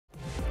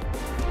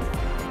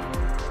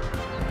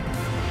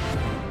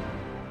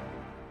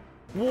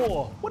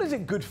War, what is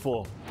it good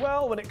for?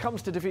 Well, when it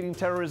comes to defeating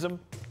terrorism,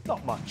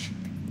 not much.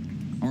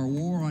 Our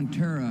war on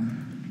terror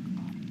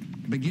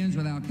begins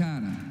with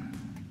al-qaeda,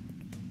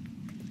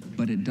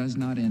 but it does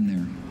not end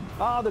there.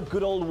 Ah, the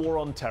good old war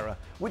on terror,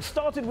 which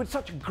started with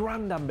such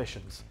grand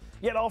ambitions.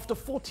 Yet after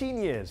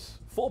 14 years,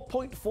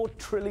 $4.4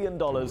 trillion,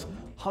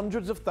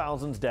 hundreds of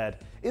thousands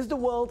dead, is the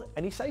world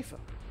any safer?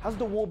 Has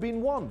the war been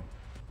won?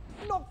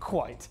 Not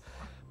quite.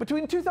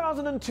 Between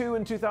 2002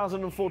 and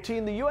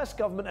 2014, the US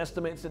government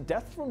estimates that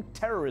deaths from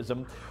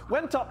terrorism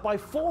went up by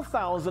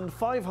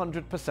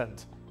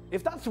 4,500%.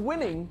 If that's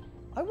winning,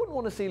 I wouldn't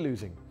want to see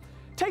losing.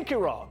 Take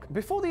Iraq.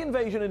 Before the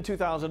invasion in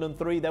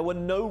 2003, there were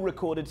no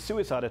recorded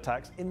suicide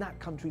attacks in that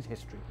country's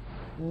history.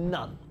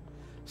 None.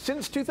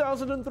 Since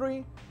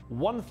 2003,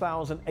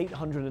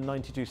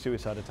 1,892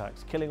 suicide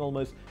attacks, killing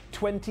almost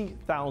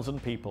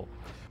 20,000 people.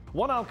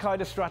 One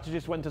al-Qaeda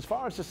strategist went as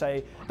far as to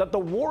say that the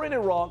war in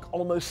Iraq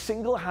almost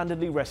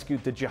single-handedly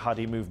rescued the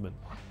jihadi movement.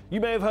 You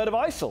may have heard of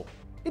ISIL.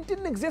 It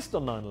didn't exist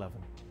on 9/11.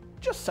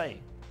 Just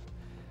saying.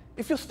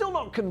 If you're still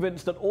not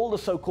convinced that all the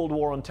so-called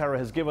war on terror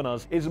has given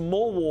us is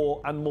more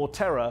war and more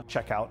terror,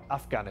 check out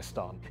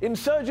Afghanistan.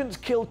 Insurgents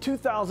killed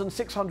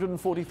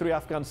 2,643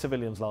 Afghan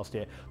civilians last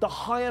year, the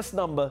highest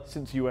number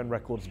since UN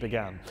records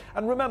began.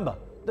 And remember,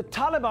 the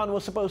Taliban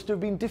was supposed to have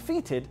been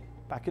defeated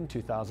back in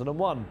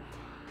 2001.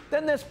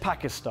 Then there's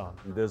Pakistan.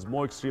 There's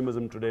more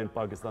extremism today in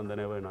Pakistan than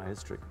ever in our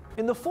history.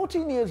 In the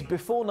 14 years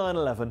before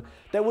 9/11,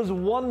 there was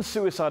one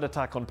suicide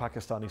attack on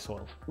Pakistani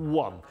soil.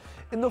 One.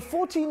 In the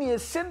 14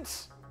 years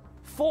since,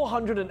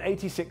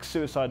 486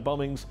 suicide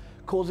bombings,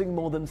 causing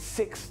more than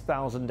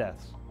 6,000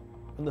 deaths.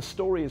 And the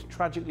story is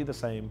tragically the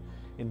same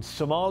in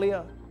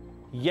Somalia,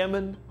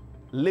 Yemen,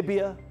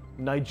 Libya,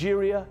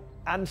 Nigeria,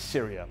 and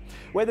Syria,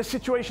 where the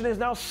situation is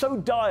now so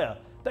dire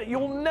that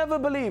you'll never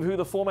believe who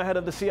the former head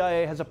of the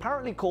CIA has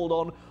apparently called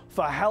on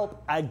for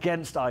help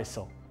against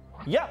ISIL.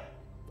 Yep,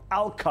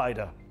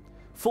 al-Qaeda.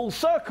 Full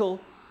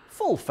circle,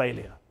 full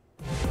failure.